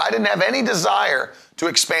 and I didn't have any desire to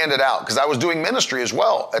expand it out, because I was doing ministry as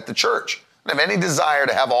well at the church. I didn't have any desire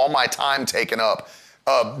to have all my time taken up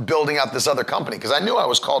building out this other company, because I knew I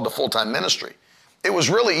was called to full-time ministry. It was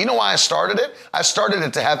really, you know why I started it? I started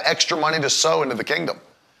it to have extra money to sow into the kingdom.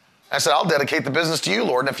 I said, I'll dedicate the business to you,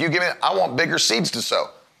 Lord, and if you give me, I want bigger seeds to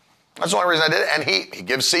sow. That's the only reason I did it. And he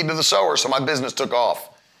gives seed to the sower, so my business took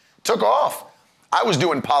off. Took off. I was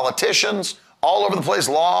doing politicians all over the place,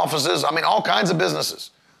 law offices, I mean, all kinds of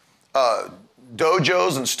businesses.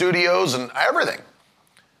 Dojos and studios and everything.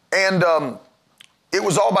 And it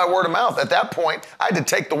was all by word of mouth. At that point, I had to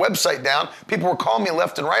take the website down. People were calling me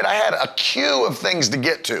left and right. I had a queue of things to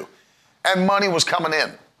get to, and money was coming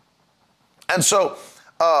in. And so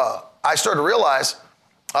I started to realize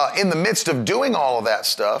in the midst of doing all of that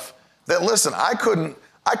stuff that, listen, I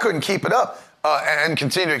couldn't keep it up and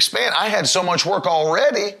continue to expand. I had so much work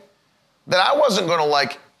already that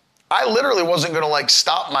I literally wasn't going to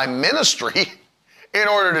stop my ministry in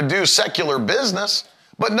order to do secular business.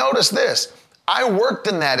 But notice this, I worked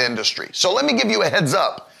in that industry. So let me give you a heads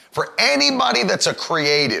up. For anybody that's a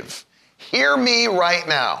creative, hear me right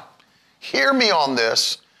now. Hear me on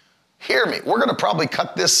this. Hear me. We're going to probably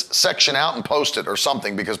cut this section out and post it or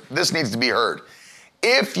something, because this needs to be heard.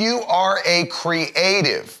 If you are a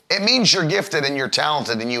creative, it means you're gifted and you're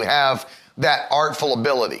talented and you have that artful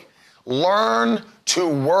ability. Learn to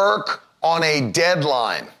work on a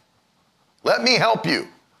deadline. Let me help you.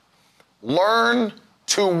 Learn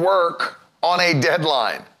to work on a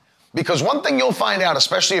deadline. Because one thing you'll find out,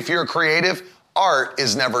 especially if you're a creative, art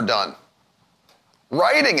is never done.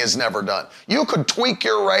 Writing is never done. You could tweak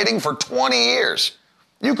your writing for 20 years.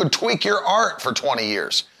 You could tweak your art for 20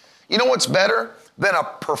 years. You know what's better than a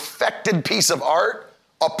perfected piece of art?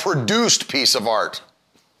 A produced piece of art.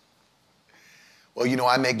 Well, you know,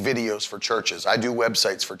 I make videos for churches. I do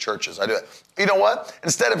websites for churches. I do it. You know what?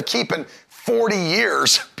 Instead of keeping 40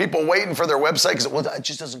 years, people waiting for their website because it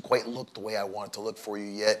just doesn't quite look the way I want it to look for you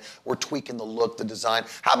yet. We're tweaking the look, the design.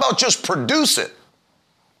 How about just produce it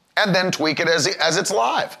and then tweak it as it's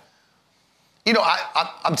live? You know,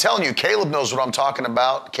 I'm telling you, Caleb knows what I'm talking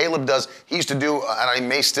about. Caleb does, he used to do, and he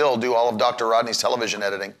may still do all of Dr. Rodney's television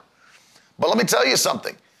editing. But let me tell you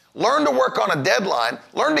something. Learn to work on a deadline.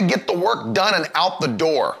 Learn to get the work done and out the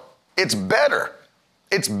door. It's better.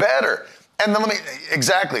 It's better. And then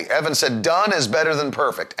exactly, Evan said, done is better than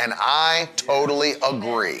perfect. And I totally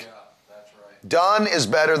agree. Yeah, that's right. Done is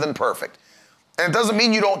better than perfect. And it doesn't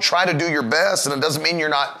mean you don't try to do your best, and it doesn't mean you're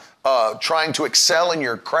not trying to excel in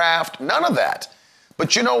your craft. None of that.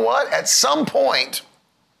 But you know what? At some point,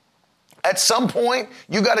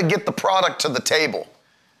 you got to get the product to the table.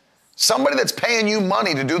 Somebody that's paying you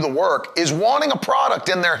money to do the work is wanting a product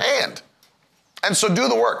in their hand. And so do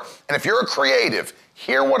the work. And if you're a creative,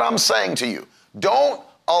 hear what I'm saying to you. Don't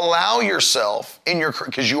allow yourself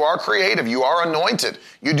because you are creative, you are anointed.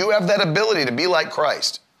 You do have that ability to be like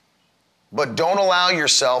Christ. But don't allow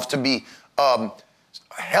yourself to be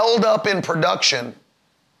held up in production,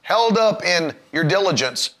 held up in your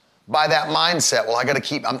diligence by that mindset. Well, I got to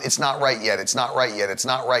keep, it's not right yet. It's not right yet. It's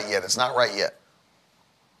not right yet. It's not right yet.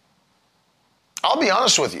 I'll be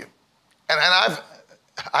honest with you, and I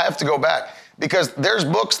have to go back because there's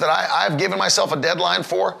books that I've given myself a deadline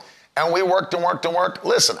for, and we worked and worked and worked.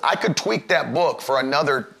 Listen, I could tweak that book for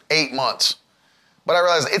another 8 months, but I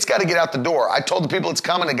realized it's got to get out the door. I told the people it's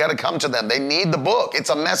coming, it got to come to them. They need the book. It's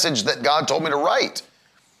a message that God told me to write.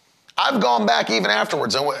 I've gone back even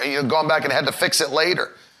afterwards and gone back and had to fix it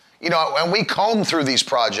later. You know, and we comb through these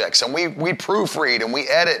projects and we proofread and we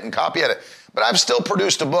edit and copy edit. But I've still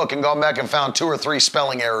produced a book and gone back and found 2 or 3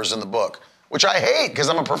 spelling errors in the book, which I hate because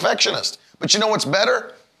I'm a perfectionist. But you know what's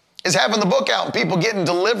better? Is having the book out and people getting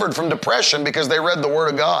delivered from depression because they read the Word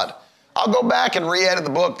of God. I'll go back and re-edit the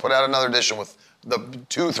book, put out another edition with the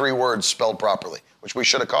 2, 3 words spelled properly, which we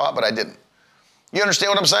should have caught, but I didn't. You understand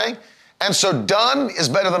what I'm saying? And so done is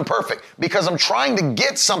better than perfect because I'm trying to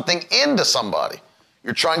get something into somebody.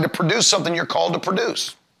 You're trying to produce something you're called to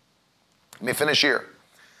produce. Let me finish here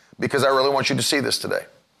because I really want you to see this today.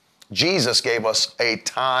 Jesus gave us a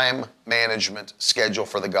time management schedule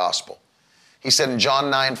for the gospel. He said in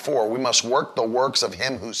John 9:4, we must work the works of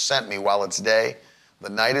him who sent me while it's day. The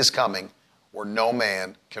night is coming where no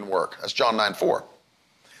man can work. That's John 9:4.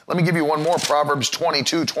 Let me give you one more, Proverbs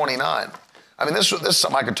 22:29. I mean, this is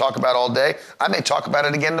something I could talk about all day. I may talk about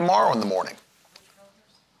it again tomorrow in the morning.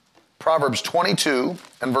 Proverbs 22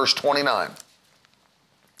 and verse 29.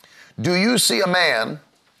 Do you see a man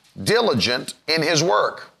diligent in his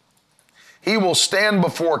work? He will stand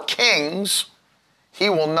before kings. He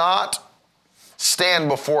will not stand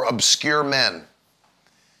before obscure men.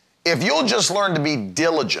 If you'll just learn to be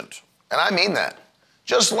diligent, and I mean that,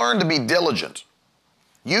 just learn to be diligent.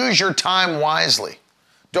 Use your time wisely.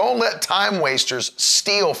 Don't let time wasters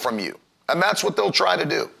steal from you. And that's what they'll try to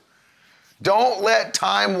do. Don't let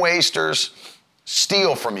time wasters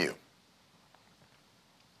steal from you.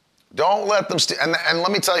 Don't let them steal. And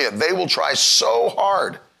let me tell you, they will try so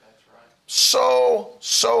hard. That's right.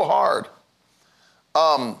 So hard.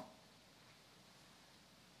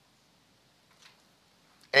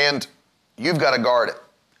 And you've got to guard it.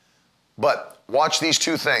 But watch these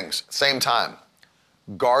 2 things at the same time.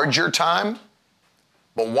 Guard your time,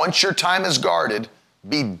 but once your time is guarded,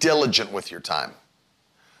 be diligent with your time.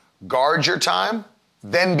 Guard your time,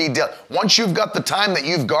 then be diligent. Once you've got the time that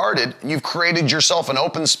you've guarded and you've created yourself an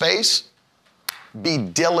open space, be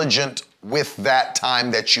diligent with that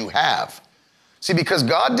time that you have. See, because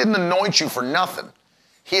God didn't anoint you for nothing.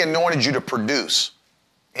 He anointed you to produce.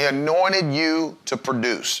 He anointed you to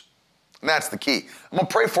produce. And that's the key. I'm going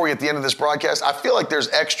to pray for you at the end of this broadcast. I feel like there's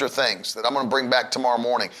extra things that I'm going to bring back tomorrow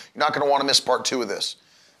morning. You're not going to want to miss part 2 of this.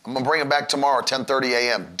 I'm going to bring it back tomorrow at 10:30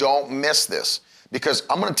 a.m. Don't miss this because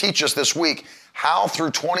I'm going to teach us this week how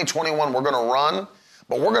through 2021 we're going to run,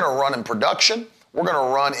 but we're going to run in production. We're going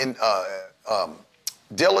to run in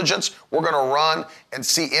diligence. We're going to run and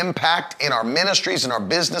see impact in our ministries, in our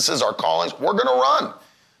businesses, our callings. We're going to run,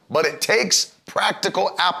 but it takes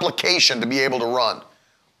practical application to be able to run.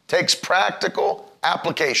 Takes practical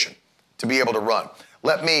application to be able to run.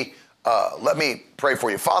 Let me pray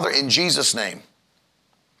for you. Father, in Jesus' name,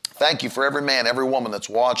 thank you for every man, every woman that's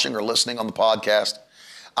watching or listening on the podcast.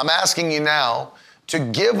 I'm asking you now to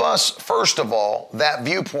give us, first of all, that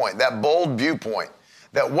viewpoint, that bold viewpoint,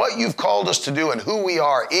 that what you've called us to do and who we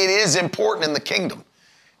are, it is important in the kingdom.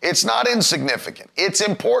 It's not insignificant. It's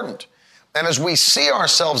important. And as we see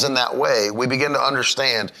ourselves in that way, we begin to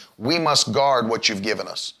understand we must guard what you've given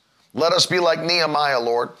us. Let us be like Nehemiah,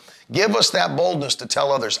 Lord. Give us that boldness to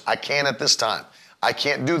tell others, I can't at this time. I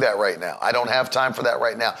can't do that right now. I don't have time for that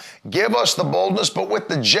right now. Give us the boldness, but with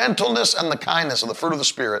the gentleness and the kindness of the fruit of the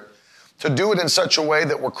Spirit, to do it in such a way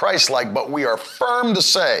that we're Christ-like, but we are firm to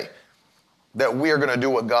say that we are going to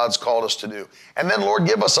do what God's called us to do. And then, Lord,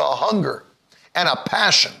 give us a hunger and a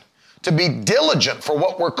passion to be diligent for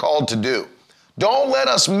what we're called to do. Don't let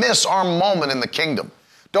us miss our moment in the kingdom.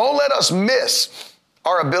 Don't let us miss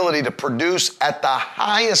our ability to produce at the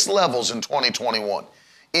highest levels in 2021.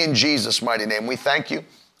 In Jesus' mighty name, we thank you.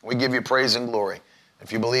 We give you praise and glory.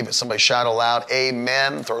 If you believe it, somebody shout aloud,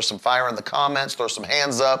 amen. Throw some fire in the comments. Throw some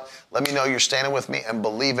hands up. Let me know you're standing with me and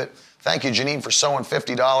believe it. Thank you, Janine, for sowing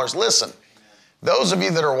 $50. Listen, those of you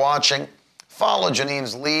that are watching, follow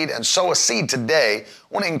Janine's lead and sow a seed today. I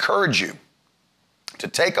want to encourage you to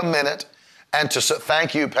take a minute and to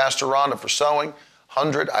thank you, Pastor Rhonda, for sowing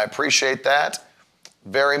 100. I appreciate that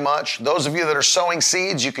very much. Those of you that are sowing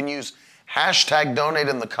seeds, you can use hashtag donate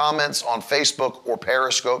in the comments on Facebook or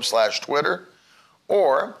Periscope/Twitter.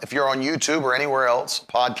 Or if you're on YouTube or anywhere else,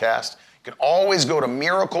 podcast, you can always go to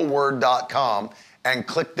miracleword.com and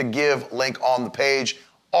click the give link on the page.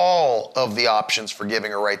 All of the options for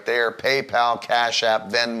giving are right there. PayPal, Cash App,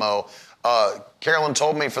 Venmo. Carolyn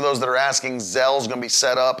told me, for those that are asking, Zelle's going to be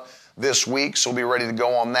set up this week, so we'll be ready to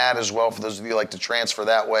go on that as well for those of you who like to transfer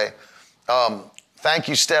that way. Thank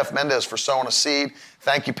you, Steph Mendez, for sowing a seed.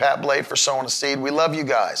 Thank you, Pat Blade, for sowing a seed. We love you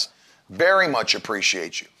guys. Very much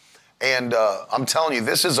appreciate you. And I'm telling you,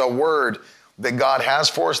 this is a word that God has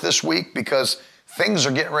for us this week because things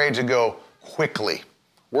are getting ready to go quickly.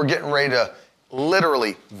 We're getting ready to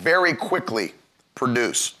literally, very quickly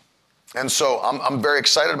produce. And so I'm very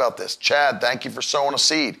excited about this. Chad, thank you for sowing a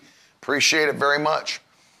seed. Appreciate it very much.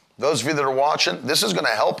 Those of you that are watching, this is going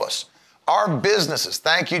to help us. Our businesses,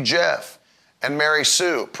 thank you, Jeff and Mary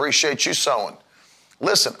Sue. Appreciate you sowing.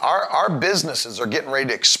 Listen, our businesses are getting ready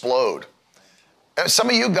to explode. Some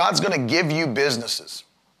of you, God's going to give you businesses.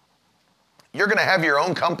 You're going to have your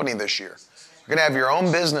own company this year. You're going to have your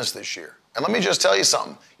own business this year. And let me just tell you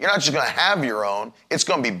something. You're not just going to have your own. It's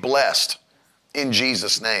going to be blessed in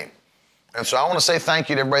Jesus' name. And so I want to say thank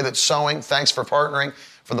you to everybody that's sowing. Thanks for partnering.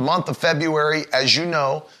 For the month of February, as you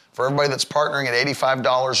know, for everybody that's partnering at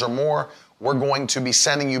 $85 or more, we're going to be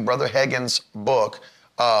sending you Brother Hagin's book,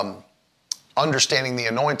 Understanding the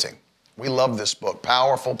Anointing. We love this book.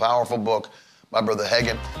 Powerful, powerful book by Brother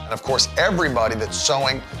Hagin. And of course, everybody that's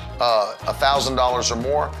sowing $1,000 or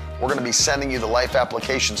more, we're going to be sending you the Life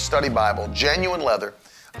Application Study Bible, genuine leather.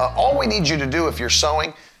 All we need you to do if you're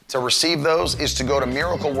sowing to receive those is to go to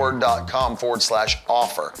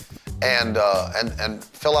miracleword.com/offer and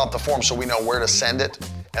fill out the form so we know where to send it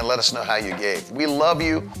and let us know how you gave. We love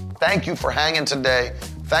you. Thank you for hanging today.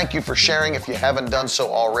 Thank you for sharing if you haven't done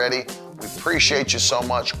so already. We appreciate you so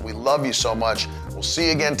much. We love you so much. We'll see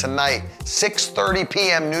you again tonight, 6:30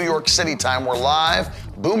 p.m. New York City time. We're live,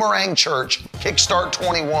 Boomerang Church, Kickstart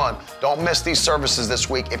 21. Don't miss these services this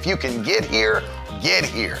week. If you can get here, get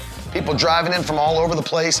here. People driving in from all over the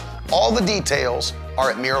place. All the details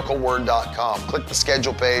are at miracleword.com. Click the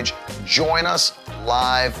schedule page. Join us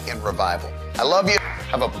live in revival. I love you.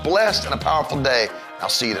 Have a blessed and a powerful day. I'll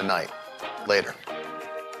see you tonight. Later.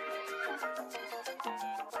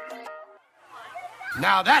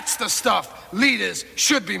 Now that's the stuff leaders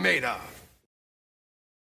should be made of.